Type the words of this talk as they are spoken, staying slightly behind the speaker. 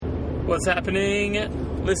What's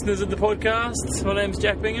happening, listeners of the podcast? My name's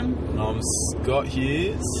Jack Bingham. And I'm Scott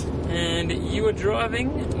Hughes. And you are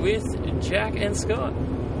driving with Jack and Scott.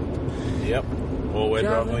 Yep. Well, we're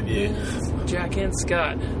driving with you. Jack and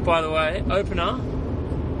Scott. By the way, opener.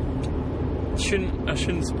 I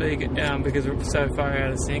shouldn't speak because we're so far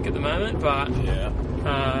out of sync at the moment, but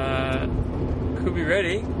Yeah. could be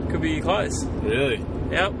ready. Could be close. Really?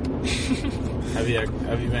 Yep. Have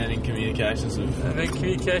you been in communications with... I've been in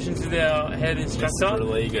communications with our head instructor. Mr.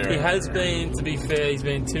 Liga. He has been, to be fair, he's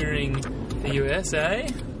been touring the USA.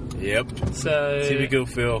 Yep. So Typical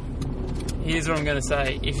Phil. here's what I'm going to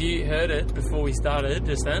say. If you heard it before we started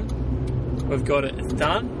just then, we've got it. It's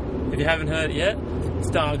done. If you haven't heard it yet, it's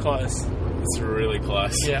darn close. It's really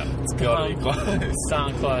close. Yeah. It's got to be close. It's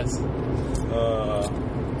darn close.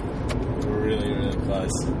 Really, really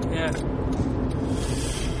close. Yeah.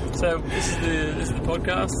 So this is the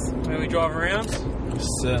podcast where we drive around.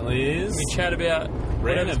 Certainly is. We chat about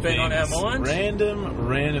whatever's been on our minds.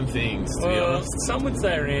 Random things, to be honest. Some would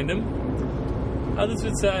say random. Others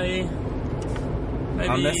would say maybe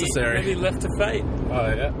unnecessary. Maybe left to fate.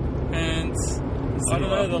 Oh, yeah. And I don't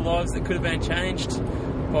know, the lives that could have been changed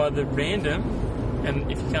by the random.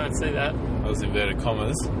 And if you can't see that, Those inverted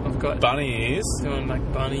commas. I've got Bunny ears. doing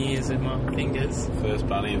like bunny ears with my fingers. First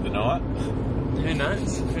bunny of the night. Who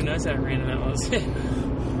knows? Who knows how random that was?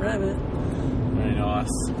 Rabbit. Very nice.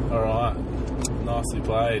 Alright. Nicely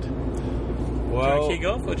played. Do you Well, want to kick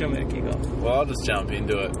off or do you want me to kick off? well, I'll just jump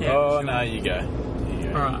into it. Yeah, oh, sure. no, you go.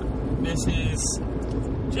 Alright, this is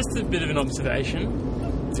just a bit of an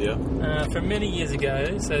observation. Yeah. From many years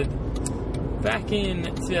ago, so back in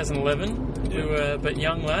 2011, we Yeah. were but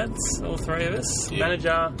young lads, all three of us. Yeah.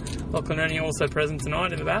 Manager Lachlan Rooney also present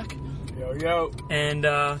tonight in the back. Yo. And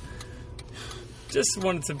just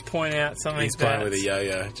wanted to point out something. He's playing with a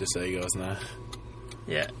yo-yo, just so you guys know.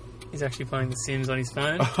 Yeah, he's actually playing The Sims on his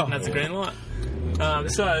phone, Oh, and that's a yeah. green light.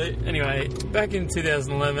 So, anyway, back in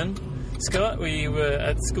 2011, Scott, we were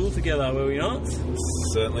at school together, were we not?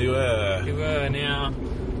 Certainly were. We were. Now,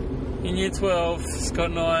 in year 12, Scott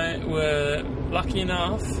and I were lucky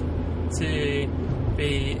enough to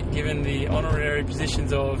be given the honorary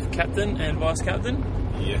positions of captain and vice captain.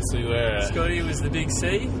 Yes, we were. Scotty was the big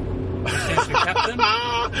C, stands for captain.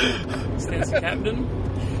 Stands for captain.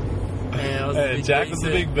 And I was the big Jack was the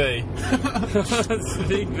BC. big B. That's the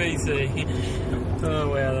big BC. Oh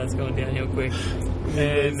wow, that's gone downhill quick.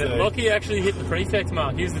 And BC. Lockie actually hit the prefect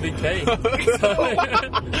mark. He was the big P.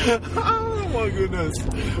 Oh my goodness.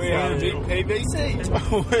 We are big PVC.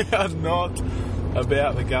 We are not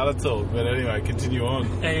about the gutter talk, but anyway, continue on.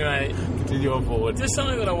 Anyway, Continue on forward. just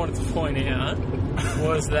something that I wanted to point out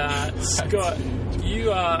was that Scott,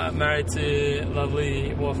 you are married to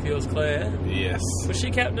lovely wife of yours, Claire. Yes, Was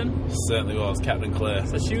she captain? certainly was. Captain Claire.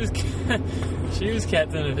 So she was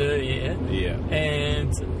captain of her year, Yeah.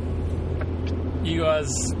 and you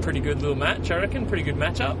guys pretty good little match, I reckon. Pretty good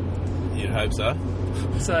matchup. You'd hope so.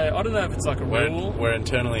 So I don't know if it's like a rule. We're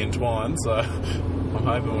internally entwined, so I'm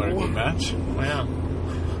hoping we're a good match. Wow.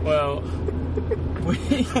 Well,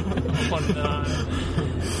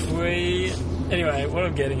 anyway, what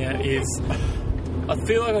I'm getting at is, I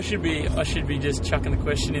feel like I should be just chucking the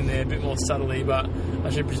question in there a bit more subtly, but I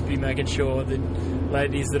should just be making sure that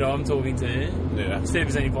ladies that I'm talking to, Yeah. see if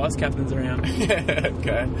there's any vice captains around. Yeah,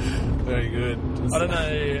 okay. Very good. I don't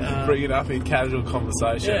know. Bring it up in casual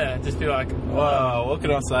conversation. Yeah, just be like, Well, what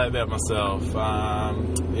can I say about myself?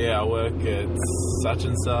 I work at such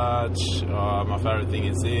and such. My favourite thing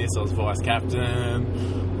is this. I was vice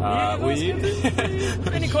captain. Were you?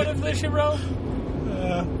 Any kind of leadership role?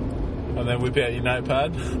 And then whip out your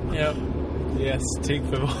notepad. Yep. Yes, tick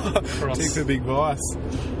for big vice.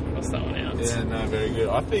 Cross that one out. Yeah, no, very good.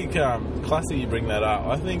 I think, classic you bring that up.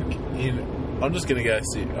 I think I'm just going to go,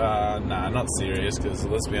 not serious, because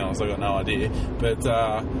let's be honest, I've got no idea. But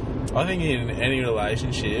I think in any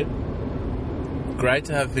relationship, great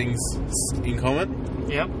to have things in common.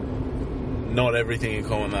 Yep. Not everything in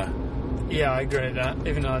common, though. Yeah, I agree with that.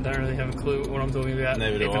 Even though I don't really have a clue what I'm talking about.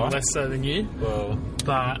 Neither do even I. less so than you. Well,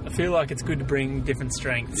 But I feel like it's good to bring different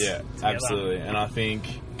strengths. yeah, together. absolutely. And I think,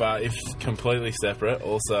 but if completely separate,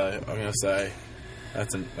 also, I'm going to say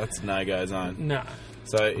that's a no-go zone. No.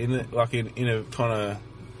 So in a kind of,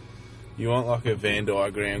 you want like a Venn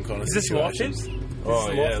diagram kind of Is this life situation. tips? Oh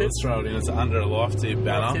This is yeah, life let's tips? throw it in. It's under a life tip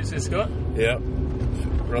banner. Tips with Scott? Yep.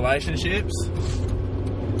 Relationships.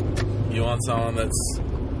 You want someone that's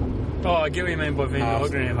Oh, I get what you mean by Venn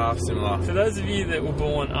diagram. half similar. For those of you that were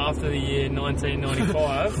born after the year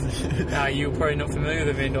 1995, you're probably not familiar with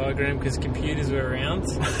the Venn diagram because computers were around.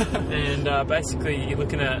 And basically, you're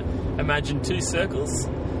looking at, imagine two circles,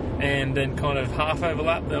 and then kind of half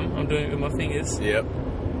overlap them. I'm doing it with my fingers. Yep.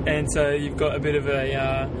 And so you've got a bit of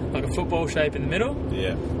a like a football shape in the middle.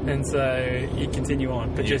 Yeah. And so you continue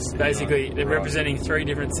on. But just basically, they're representing 3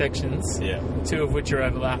 different sections, 2 of which are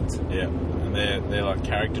overlapped. Yeah. And they're like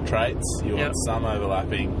character traits. You want some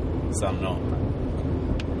overlapping, some not.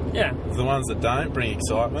 Yeah. The ones that don't bring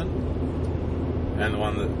excitement, and the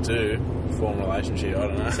ones that do form a relationship, I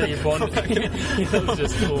don't know. So you bond. That was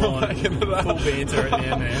just full banter at the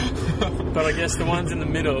end there. But I guess the ones in the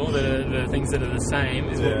middle, the things that are the same,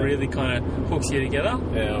 is what really kind of hooks you together.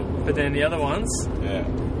 Yeah. But then the other ones,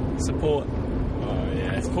 support. Oh,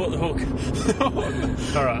 yeah. Support the hook.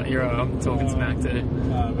 All right, you're right. I'm talking smack too.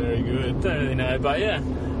 Very good. Don't really know, but yeah.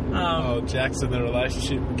 Jackson, the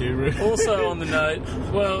relationship guru. Also on the note,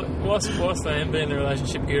 well, whilst I am being the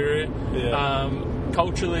relationship guru,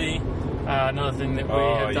 culturally, another thing that we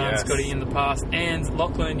have done, Scotty, in the past, and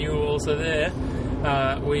Lachlan, you were also there.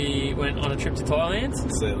 We went on a trip to Thailand.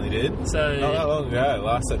 Certainly did. So not that long ago,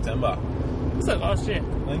 last September. Was that last year?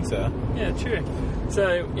 I think so. Yeah, true.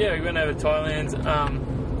 So yeah, we went over to Thailand,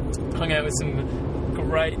 hung out with some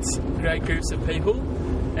great groups of people,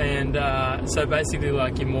 and so basically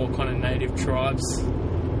like your more kind of native tribes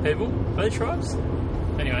people. Are they tribes?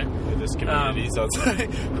 Anyway, they're just communities, I'd say.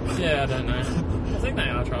 Yeah, I don't know. I think they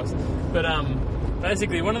are tribes, but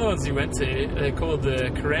basically one of the ones we went to, they're called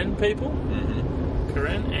the Karen people. Mm-hmm.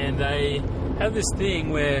 Karen, and they have this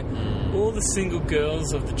thing where all the single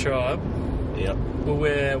girls of the tribe will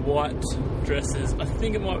wear white dresses. I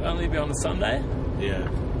think it might only be on a Sunday. Yeah.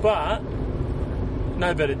 But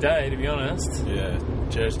no better day, to be honest. Yeah.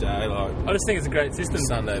 Church day, like. I just think it's a great system.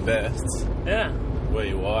 Sunday best. Yeah. Wear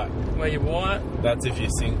your white. Wear your white. That's if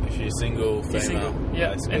you're single, female. Single.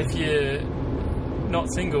 Yeah. Basically. And if you're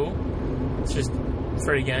not single, it's just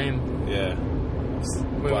free game. Yeah.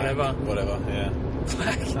 Wear whatever. Yeah.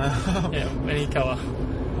 Black. Yeah. Any colour.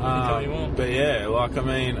 But yeah, like, I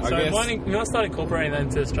mean, I guess... So we might start incorporating that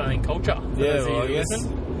into Australian culture. Yeah, well, I guess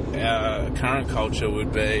our current culture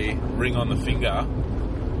would be ring on the finger.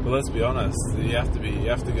 But let's be honest, you have to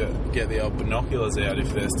get the old binoculars out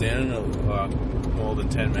if they're standing like more than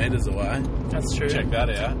 10 metres away. That's true. Check that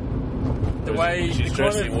out. The way she's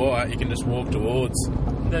dressed in white, you can just walk towards.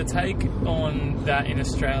 The take on that in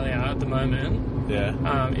Australia at the moment,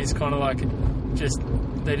 is kind of like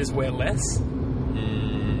they just wear less.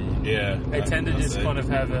 Yeah, they tend to just kind of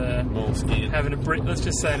have more skin. Let's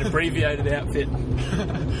just say an abbreviated outfit.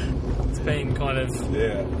 It's been kind of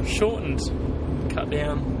shortened, cut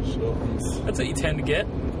down. Shortened. That's what you tend to get.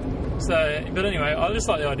 So, but anyway, I just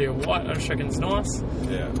like the idea of white. I just reckon it's nice.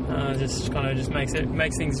 Yeah. Just kind of makes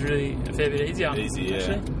things really a fair bit easier. Easy,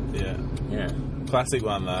 yeah. Classic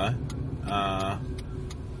one though.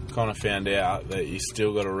 Kind of found out that you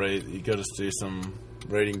still got to read. You got to do some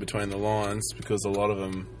reading between the lines because a lot of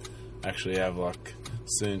them actually have like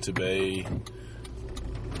soon to be.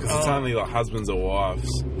 Because it's only like husbands or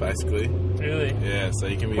wives, basically. Really? Yeah, so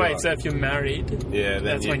you can be. Wait, so if you're married,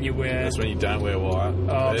 that's when you wear. That's when you don't wear white.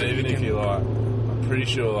 Oh, but even if you like, I'm pretty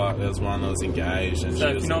sure like there was one that was engaged, and so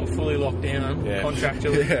if you're not fully locked down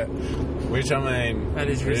contractually. Which I mean, that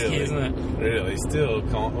is risky, isn't it? Really, still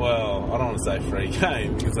well, I don't want to say free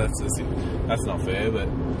game because that's not fair, but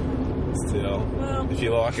still, if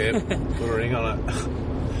you like it, put a ring on it.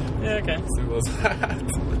 Yeah, okay. Simple as that.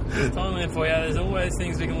 Thailand for you. There's always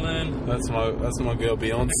things we can learn. That's my girl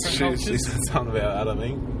Beyonce. She said something about that, I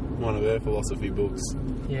think. One of her philosophy books.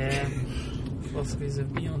 Yeah. Philosophies of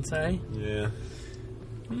Beyonce. Yeah.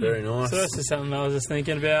 Very nice. So that's just something I was just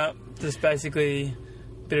thinking about. Just basically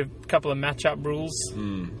a couple of match-up rules.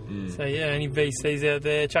 So yeah, any VCs out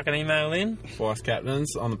there, chuck an email in. Vice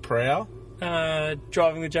captains on the prowl.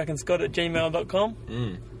 drivingwithjackandscott@gmail.com.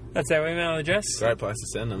 That's our email address. Great place to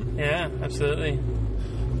send them. Yeah, absolutely.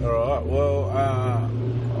 Alright, well,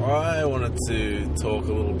 I wanted to talk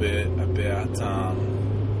a little bit about,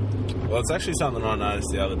 well, it's actually something I noticed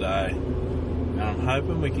the other day, and I'm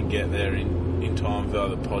hoping we can get there in time for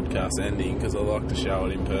the podcast ending, because I like to show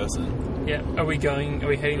it in person. Yeah, are we heading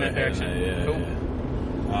that direction? Yeah, cool.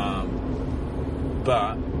 Yeah.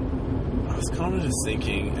 But I was kind of just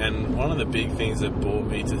thinking, and one of the big things that brought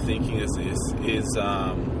me to thinking of this is,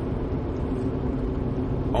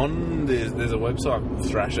 there's a website,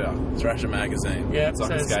 Thrasher magazine. Yeah, it's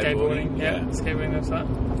like so a skateboarding. Skateboarding website.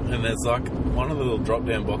 And there's like one of the little drop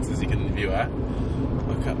down boxes you can view at.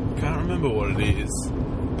 I can't remember what it is,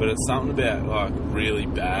 but it's something about like really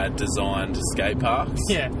bad designed skate parks.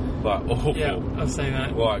 Yeah. Like awful. Yeah, I've seen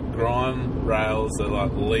that. Like grime rails that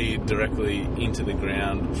like lead directly into the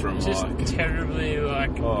ground from Just like terribly,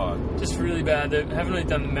 like, oh just really bad. They haven't really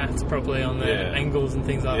done the maths properly on the Yeah. angles and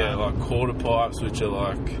things like yeah, that. like quarter pipes which are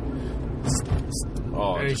like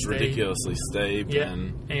Very just steep. ridiculously steep Yeah.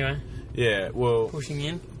 and Anyway, yeah, well, pushing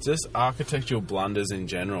in. just architectural blunders in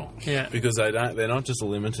general. Yeah. Because they're not just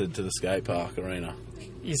limited to the skate park arena.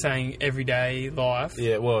 You're saying everyday life.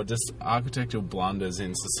 Yeah, well, just architectural blunders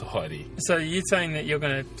in society. So you're saying that you're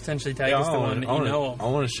going to potentially take us to one that you know of. I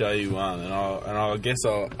want to show you one, and I guess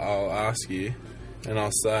I'll ask you, and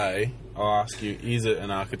I'll ask you, is it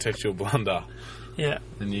an architectural blunder? Yeah.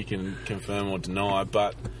 And you can confirm or deny.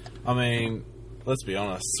 But I mean, let's be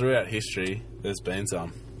honest. Throughout history, there's been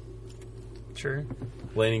some. True.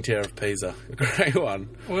 Leaning Tower of Pisa, a great one.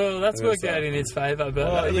 Well, that's worked out in its favour,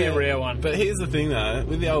 but that'd be a rare one. But here's the thing, though,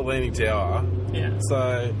 with the old Leaning Tower. Yeah.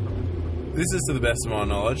 So this is to the best of my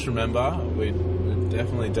knowledge. Remember, we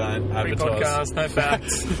definitely don't Free advertise podcast, no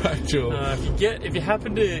facts. factual. If you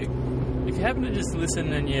happen to just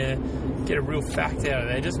listen and you get a real fact out of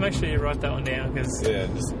there, just make sure you write that one down because Yeah,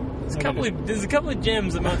 just there's a couple of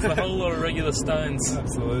gems amongst a whole lot of regular stones.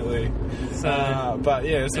 absolutely. So But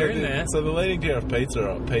yeah, so they're in there. So the Leaning Tower of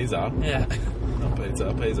Pisa, yeah, not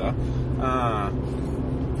Pisa.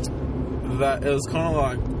 That it was kind of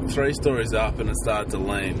like 3 stories up, and it started to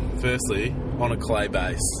lean. Firstly, on a clay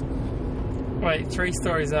base. wait, 3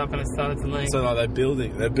 stories up and it started to lean. So like they built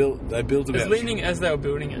it about was leaning as they were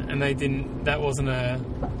building it, and they didn't. That wasn't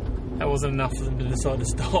enough for them to decide to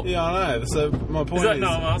stop. Yeah, I know. So my point is, No,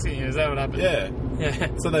 I'm asking you. Is that what happened? yeah. Yeah.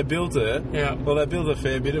 So they built it. Yeah. Well, they built a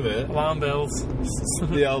fair bit of it. Alarm bells.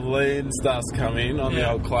 The old lean starts to come in on the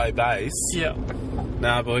Yeah. old clay base. Yeah.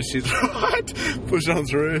 Nah, boys, she's right. push on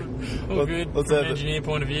through. All good Let's from have an engineer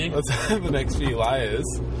point of view. Let's have the next few layers.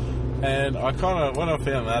 And I kind of, when I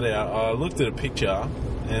found that out, I looked at a picture,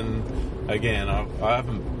 and again, I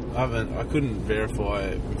couldn't verify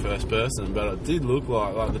it in first person, but it did look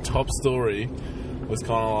like the top story was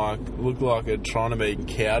kind of looked like it trying to be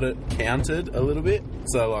counted a little bit,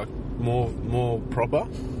 so like more proper,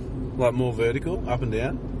 like more vertical, up and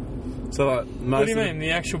down. So like most. What do you mean?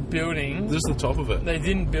 The actual building? Just the top of it. They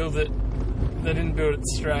didn't build it. They didn't build it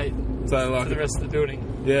straight So like to the rest of the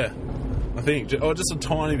building. yeah. I think, just a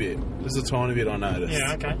tiny bit. Just a tiny bit I noticed.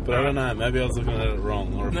 Yeah, okay. But I don't know, maybe I was looking at it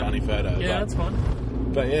wrong, or a funny photo. Yeah, that's fine.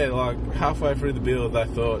 But yeah, like halfway through the build, they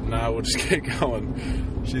thought, no, we'll just keep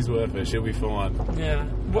going. She's worth it, she'll be fine. Yeah.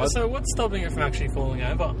 So what's stopping it from actually falling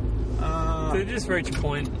over? Did it just reach a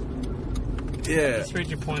point? Yeah, Just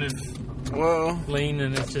reach a point of well, lean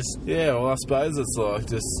and it's just... yeah, well, I suppose it's like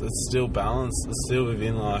it's still balanced, it's still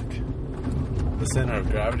within like the centre of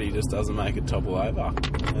gravity, just doesn't make it topple over.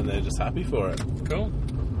 And they're just happy for it. Cool.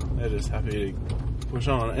 They're just happy to push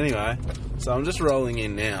on. Anyway, so I'm just rolling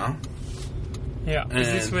in now. Yeah. Is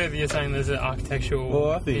this And- where you're saying there's an architectural...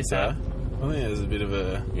 Well, I think so. mishap? I think there's a bit of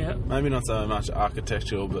a... Yeah. Maybe not so much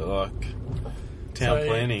architectural, but like town So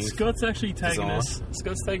planning. Scott's actually taken design. us.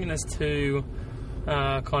 Scott's taken us to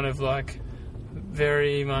kind of like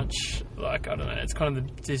very much like, I don't know. It's kind of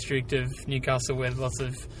the district of Newcastle where there's lots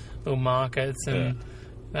of little markets and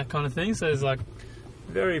that kind of thing. So it's like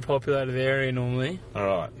very populated area normally. All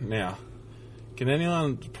right, now, can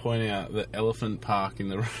anyone point out the elephant park in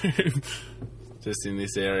the room, just in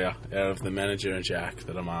this area, out of the manager and Jack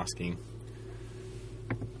that I'm asking?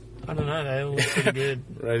 I don't know. They all look pretty good.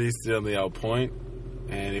 Ready's still on the old point,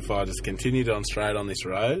 and if I just continued on straight on this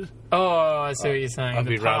road, Oh, I see what you're saying. I'd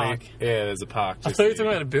the be park. running. Yeah, there's a park. I Just thought you were here.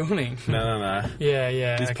 talking about a building. No.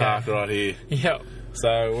 Yeah. This okay. park right here. Yep.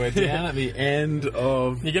 So we're down at the end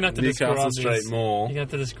of You're gonna have to Newcastle describe Street this. Mall. You're gonna have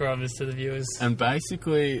to describe this to the viewers. And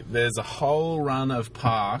basically, there's a whole run of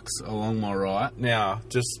parks along my right. Now,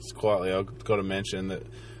 just quietly, I've got to mention that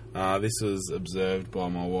this was observed by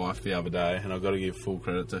my wife the other day, and I've got to give full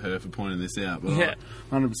credit to her for pointing this out. But Yeah.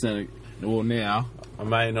 100%, well, now, I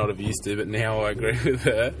may not have used to, but now I agree with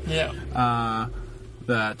her, Yeah.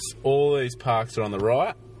 that all these parks are on the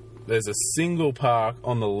right. There's a single park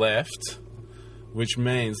on the left, which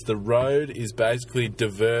means the road is basically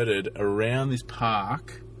diverted around this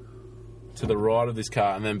park to the right of this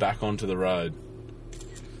car and then back onto the road.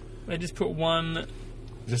 They just put one.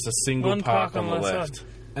 Just a single One park park on the on the left. side.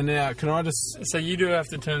 And now, can I just... So you do have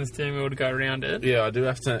to turn the steering wheel to go around it. Yeah, I do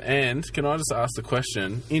have to... And can I just ask the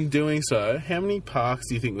question, in doing so, how many parks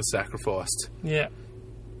do you think were sacrificed? Yeah.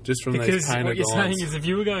 Just from Because these what painted you're saying lines? is if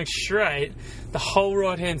you were going straight, the whole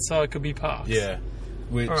right-hand side could be parks. Yeah.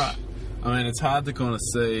 Which... All right. I mean, it's hard to kind of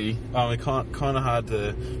see. I mean, kind of hard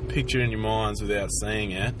to picture in your minds without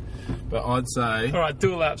seeing it. But I'd say... All right,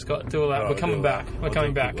 do a lap, Scott. Do a lap. We're coming back. We're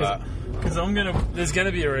coming back. Because there's going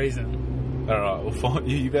to be a reason. All right, we'll find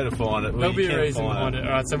you. You better find it. There'll be a reason behind it.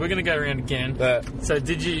 All right, so we're going to go around again. So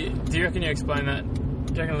do you reckon you explain that?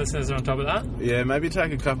 Do you reckon the listeners are on top of that? Yeah, maybe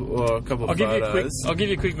take a couple of photos. I'll give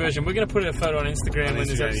you a quick version. We're going to put a photo on Instagram when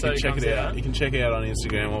this episode comes out. You can check it out on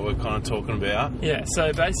Instagram what we're kind of talking about. Yeah,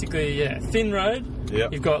 so basically, thin road.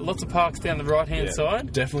 Yep. You've got lots of parks down the right-hand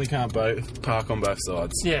side. Definitely can't park on both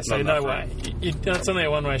sides. Yeah, so no way. It's only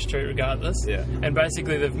a one-way street regardless. Yeah. And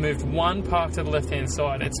basically, they've moved one park to the left-hand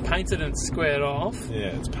side. It's painted and squared off. Yeah,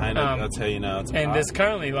 it's painted. That's how you know it's a park. And there's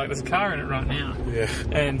currently, there's a car in it right now. Yeah.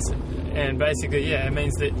 And basically, it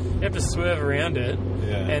means that you have to swerve around it.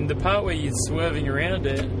 Yeah. And the part where you're swerving around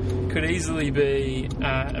it could easily be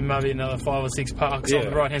maybe another 5 or 6 parks on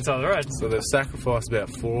the right-hand side of the road. So they've sacrificed about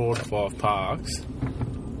 4 to 5 parks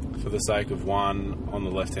for the sake of one on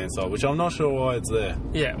the left-hand side, which I'm not sure why it's there.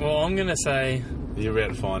 Yeah, well, I'm going to say... You're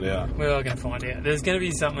about to find out. We are going to find out. There's going to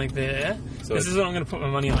be something there. So this is what I'm going to put my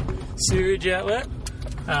money on. Sewage outlet,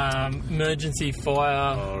 emergency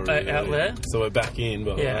fire outlet. So we're back in,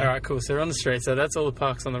 but... Yeah, alright, cool. So we're on the street, so that's all the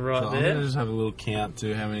parks on the right there. I'm going to just have a little count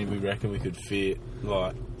to how many we reckon we could fit,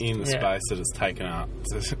 in the space that it's taken up.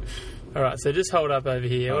 Alright, so just hold up over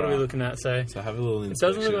here. What are we looking at? So have a little inspection.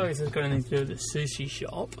 It doesn't look like it's got anything to do with the sushi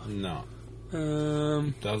shop. No.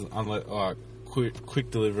 Doesn't, unless,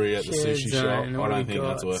 quick delivery at the sushi shop. I don't think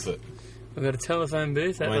that's worth it. We've got a telephone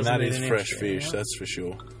booth. That is fresh fish, that's for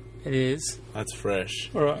sure. It is. That's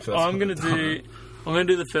fresh. Alright, I'm going to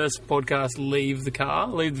do the first podcast, leave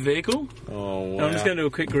the vehicle. Oh, wow. And I'm just going to do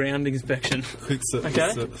a quick ground inspection.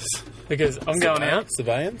 Okay? Because I'm going out.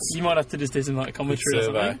 Surveillance? You might have to just do some commentary or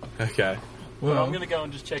something. Okay. Well, I'm going to go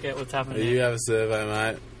and just check out what's happening. You have a survey,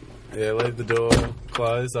 mate. Yeah, leave the door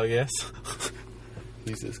closed, I guess.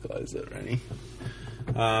 You just close it, Rennie.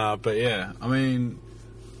 But yeah, I mean,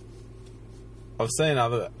 I've seen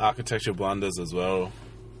other architectural blunders as well.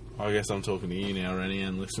 I guess I'm talking to you now, Rennie,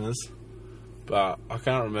 and listeners. But I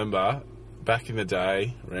can't remember, back in the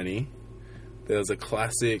day, Rennie, there was a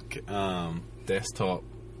classic desktop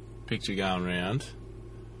picture going around.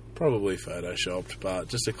 Probably photoshopped, but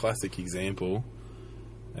just a classic example.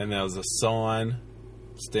 And there was a sign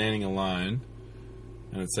standing alone,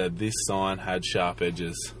 and it said, "This sign had sharp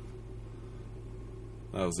edges."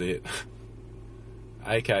 That was it.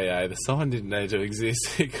 AKA, the sign didn't need to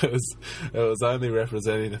exist because it was only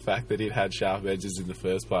representing the fact that it had sharp edges in the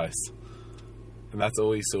first place. And that's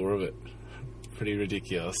all you saw of it. Pretty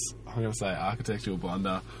ridiculous. I'm going to say architectural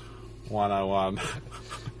blunder 101.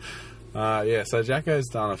 So Jacko's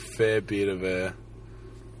done a fair bit of a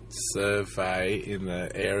survey in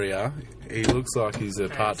the area. He looks like he's a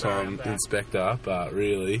part-time inspector, but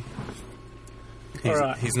really,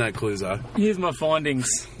 he's no Cluzo. Here's my findings.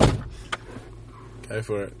 Go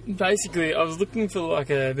for it. Basically, I was looking for a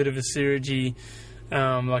bit of a sewagey,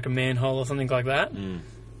 like a manhole or something like that.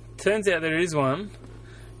 Turns out there is one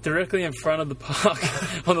directly in front of the park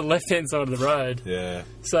on the left-hand side of the road. Yeah.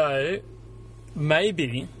 So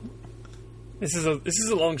maybe this is a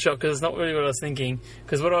long shot because it's not really what I was thinking.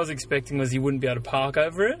 Because what I was expecting was you wouldn't be able to park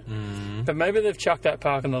over it. But maybe they've chucked that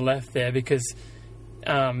park on the left there because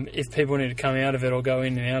if people need to come out of it or go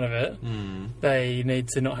in and out of it, they need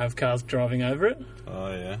to not have cars driving over it.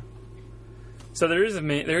 Oh yeah. So there is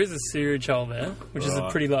a sewage hole there, which is a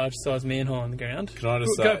pretty large sized manhole on the ground. Can I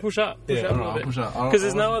just go push up a little bit? Because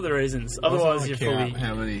there's no other reasons. Otherwise, you're fully.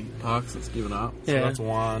 How many parks it's given up? So Yeah. that's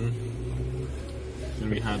one. It's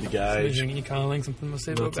gonna be hard to gauge. So you can't link something. We'll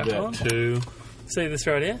see That's back about on. 2. See this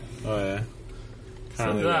right here? Oh yeah. So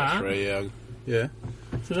Currently about 3. Yeah.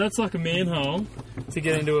 So that's like a manhole to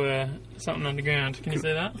get into something underground. Can you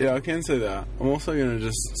see that? Yeah, I can see that. I'm also going to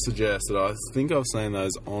just suggest that I think I've seen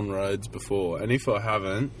those on roads before, and if I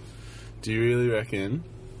haven't, do you really reckon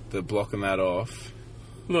that blocking that off?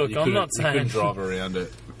 Look, I'm not you saying couldn't drive around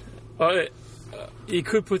it. You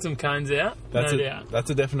could put some cones out, no doubt.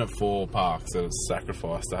 That's a definite 4 parks that it's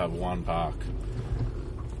sacrificed to have 1 park.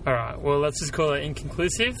 All right. Well, let's just call it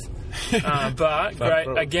inconclusive. But great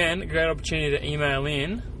opportunity to email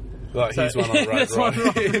in. Here's one on the road, right?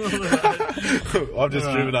 I've just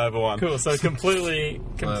driven over one. Cool. So completely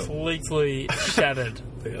shattered.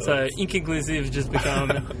 So inconclusive just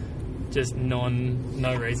become just no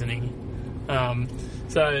reasoning.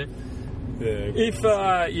 If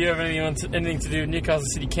you have anything to do with Newcastle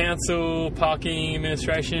City Council, parking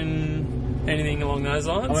administration, Anything along those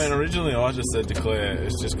lines? I mean, originally I just said declare.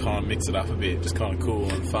 It's just kind of mix it up a bit, just kind of cool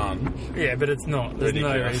and fun. Yeah, but it's not. There's no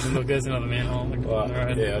Ridiculous. reason. Look, there's another manhole on the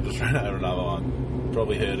road. Yeah, I just ran over another one.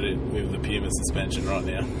 Probably heard it with the Puma suspension right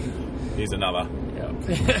now. Here's another. Yeah.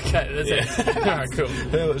 Okay, that's it. Alright, cool.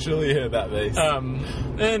 Surely you heard that beast.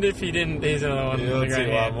 And if you didn't, here's another one. Yeah, let's see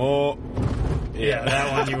one more. Yeah,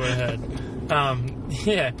 that one you would have heard.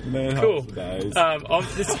 Yeah, cool. I'm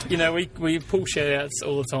just, we pull shout-outs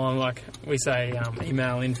all the time. Like, we say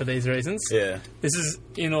email in for these reasons. Yeah. This is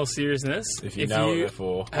in all seriousness. If you know what they're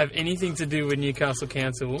for. Have anything to do with Newcastle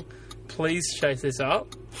Council, please chase this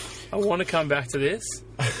up. I want to come back to this.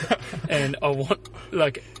 And I want,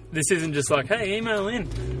 this isn't just like, hey, email in.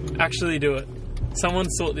 Actually do it. Someone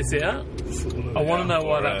sort this out. I want to know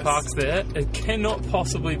why that park's there. It cannot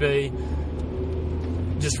possibly be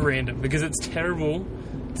just random, because it's terrible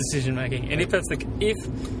decision making. And if that's okay,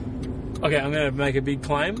 I'm going to make a big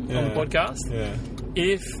claim on the podcast. Yeah.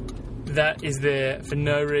 If that is there for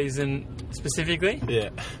no reason specifically,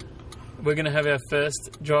 we're going to have our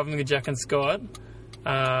first Driving with Jack and Scott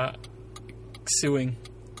suing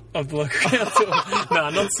of the local council.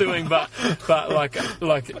 No, not suing, but like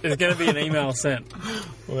there's going to be an email sent.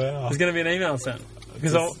 Wow. There's going to be an email sent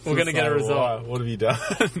because we're going to get a result. What have you done?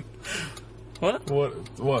 What?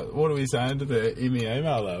 What are we saying to the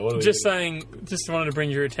email though? Just wanted to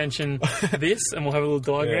bring your attention to this, and we'll have a little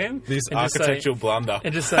diagram. This architectural blunder.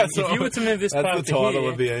 And just say, if you were to move this part to here... That's the title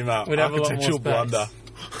of the email. We'd have architectural a lot more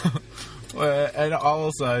blunder. And I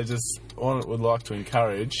also would like to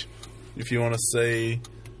encourage, if you want to see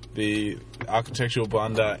the architectural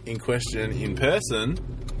blunder in question in person...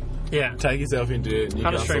 Yeah. Take yourself into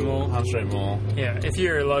Newcastle. Hunt Street Mall. Yeah. If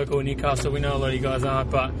you're local in Newcastle, we know a lot of you guys aren't,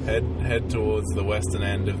 but... Head towards the western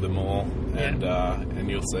end of the mall and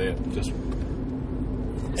you'll see it just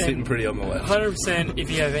sitting pretty on the left. 100%, if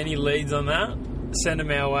you have any leads on that, send them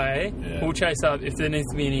our way. Yeah. We'll chase up. If there needs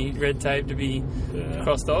to be any red tape to be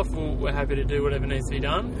crossed off, we're happy to do whatever needs to be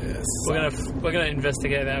done. Yes. We're gonna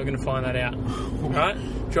investigate that. We're going to find that out. Alright?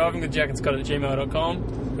 drivingwithjackandscott@gmail.com.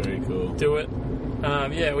 Very cool. Do it.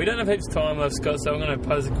 We don't have heaps of time left, Scott, so I'm going to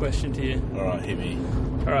pose a question to you. Alright, hit me.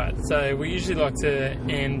 Alright, so we usually like to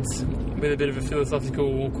end with a bit of a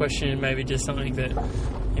philosophical question, maybe just something that,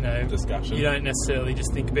 discussion. You don't necessarily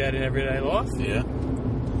just think about in everyday life. Yeah.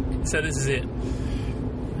 So this is it.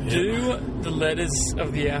 Yeah. Do the letters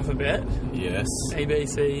of the alphabet, yes, A, B,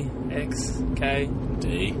 C, X, K,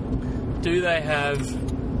 D, do they have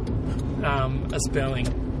a spelling?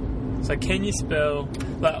 So can you spell...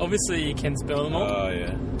 obviously you can spell them all. Oh,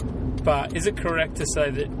 yeah. But is it correct to say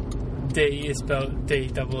that D is spelled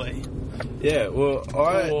D-double-E? Yeah, well,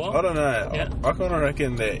 I don't know. Yeah. I kind of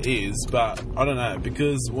reckon there is, but I don't know,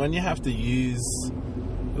 because when you have to use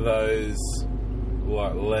those,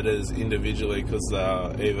 letters individually, because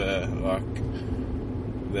they're either,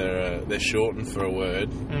 they're shortened for a word,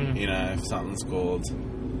 if something's called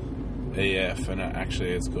EF and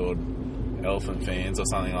it's called elephant fans or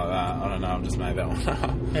something like that. I don't know, I've just made that one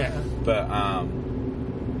up. Yeah.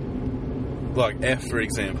 But, F, for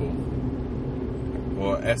example.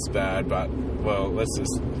 Well, F's bad, but, let's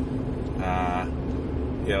just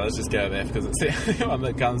go with F because it's the only one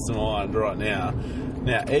that comes to mind right now.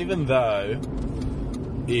 Now, even though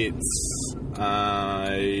it's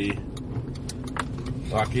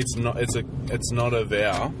it's not a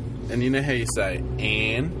vowel. And you know how you say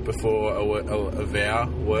 "an" before a vowel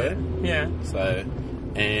word? Yeah. So,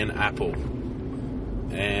 an apple,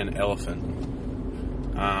 an elephant.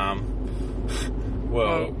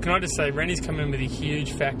 Well, can I just say, Rennie's come in with a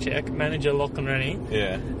huge fact check. Manager Lachlan Rennie.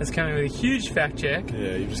 Yeah. Has come in with a huge fact check.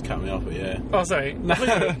 Yeah, you just cut me off, but yeah. Oh, sorry. I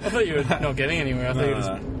thought you were not getting anywhere. I thought you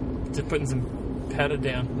were just putting some powder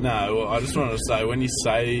down. No, well, I just wanted to say, when you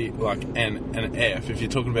say, an F, if you're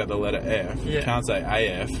talking about the letter F, you can't say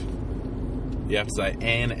AF. You have to say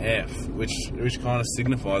an F, which kind of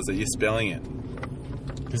signifies that you're spelling it.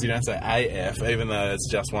 Because you don't say AF, even though it's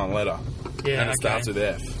just one letter. Yeah, and it starts with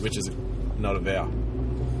F, which is not a vowel.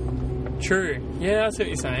 True. Yeah, that's what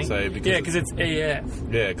you're saying. So because it's EF.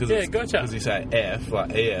 Yeah, because gotcha. Because you say F,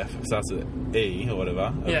 EF, starts with E or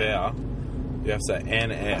whatever, a vowel. You have to say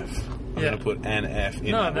an F. I'm going to put an F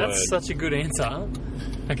in that word. No, that's such a good answer.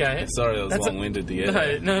 Okay. Sorry, that was long-winded to get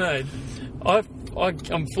there. No.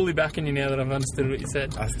 I'm fully backing you now that I've understood what you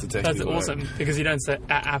said. That's awesome, because you don't say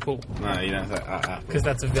apple. No, you don't say apple. Because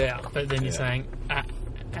that's a vowel, but then you're saying an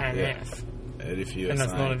F. And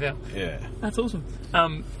that's not a vowel. Yeah. That's awesome.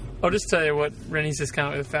 I'll just tell you what Rennie's just come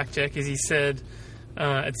up with a fact check is he said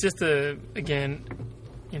it's just podcast,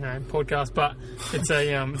 but it's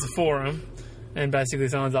a forum. and basically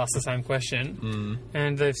someone's asked the same question,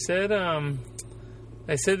 and they've said that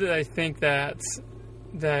they think that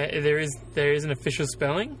there is an official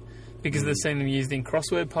spelling because they've seen them used in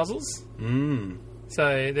crossword puzzles.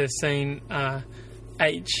 So they've seen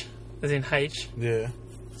H as in H,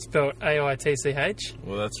 spelled AITCH.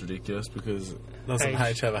 Well, that's ridiculous because doesn't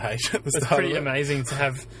H have a H at the start? It's pretty amazing to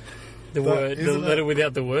have the letter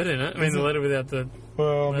without the word in it. I mean, the letter without the...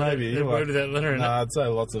 Well, letter, maybe. the word without letter in it. I'd say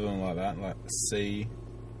lots of them like that, like C.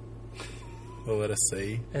 The letter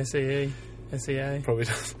C. SEE. SEA. Probably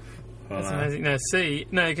does. That's amazing. No, C.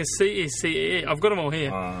 No, because C is CEE. I've got them all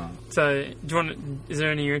here. So, do you want? Is there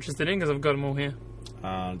any you're interested in? Because I've got them all here.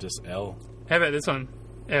 Just L. How about this one?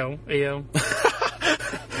 L. EL.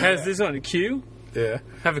 How's this one? Q? Yeah.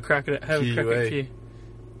 Have a crack at it. Have a crack at Q.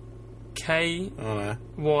 KYEW.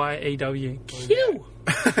 Q!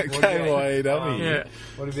 KYEW. Yeah.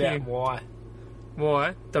 What about Y?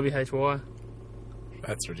 Y. WHY.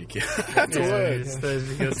 That's ridiculous. That's a word.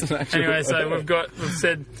 Anyway, so we've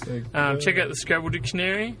said check out the Scrabble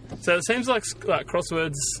dictionary. So it seems like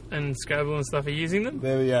crosswords and Scrabble and stuff are using them.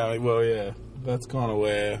 There we go. Well, yeah, that's kind of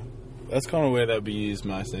where they'll be used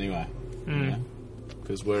most anyway.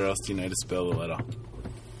 Because where else do you need to spell the letter?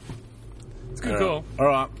 It's good call. All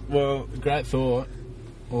right. Well, great thought.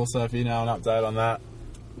 Also, if you know an update on that,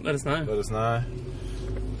 let us know.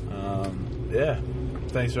 Yeah.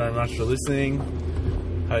 Thanks very much for listening.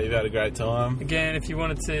 Hope you've had a great time. Again, if you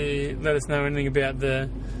wanted to let us know anything about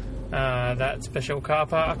that special car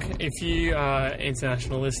park, if you are an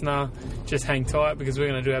international listener, just hang tight because we're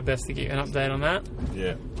going to do our best to get you an update on that.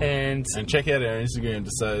 Yeah. And check out our Instagram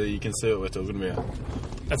so that you can see what we're talking about.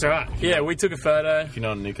 That's right. Yeah, we took a photo. If you're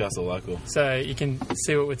not a Newcastle local. So you can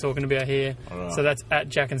see what we're talking about here. Right. So that's at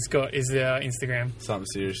Jack and Scott is our Instagram. Something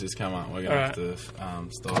serious has come up. We're going to have to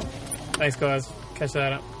stop. Thanks, guys. Catch you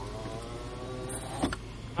later.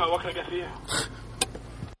 Oh, what can I get for you?